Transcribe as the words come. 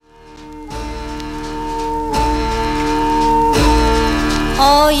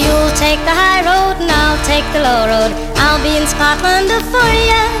take the high road and I'll take the low road. I'll be in Scotland for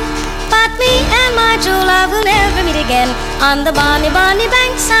ya, but me and my true love will never meet again on the bonny, bonny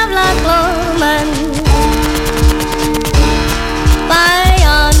banks of Loch Lomond. By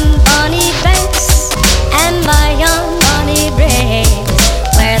yon bonny banks and by yon bonny breaks,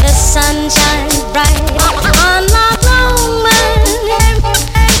 where the sun shines bright on Loch Lomond,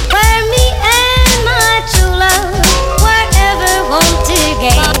 where me and my true love were ever wont to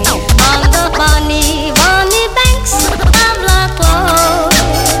gaze, on the bonny, bonny banks of Loch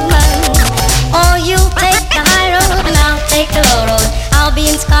Lomond. Oh, you'll take the high road and I'll take the low road. I'll be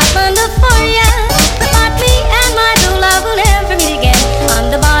in Scotland for ya, but me and my true love will never meet again on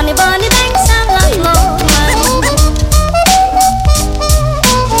the bonny, bonny banks of Loch Lomond.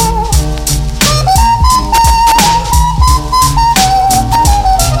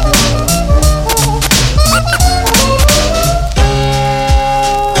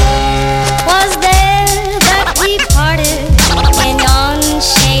 Was there that we parted in yon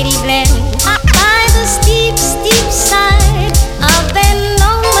shady glen, by the steep, steep side of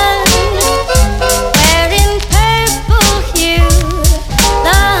Lomond, where in purple hue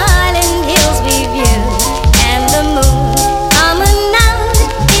the Highland hills we view, and the moon coming out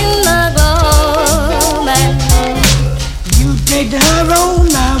in the gloaming. You take the high road,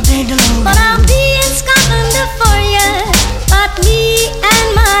 I'll take the low But road. I'll be in Scotland for ya, but me and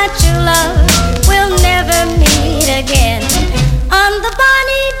my true love will never meet again on the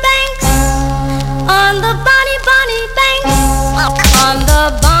bonny banks, on the bonny, bonny banks, on the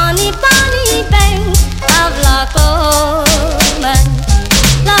bonny, bonny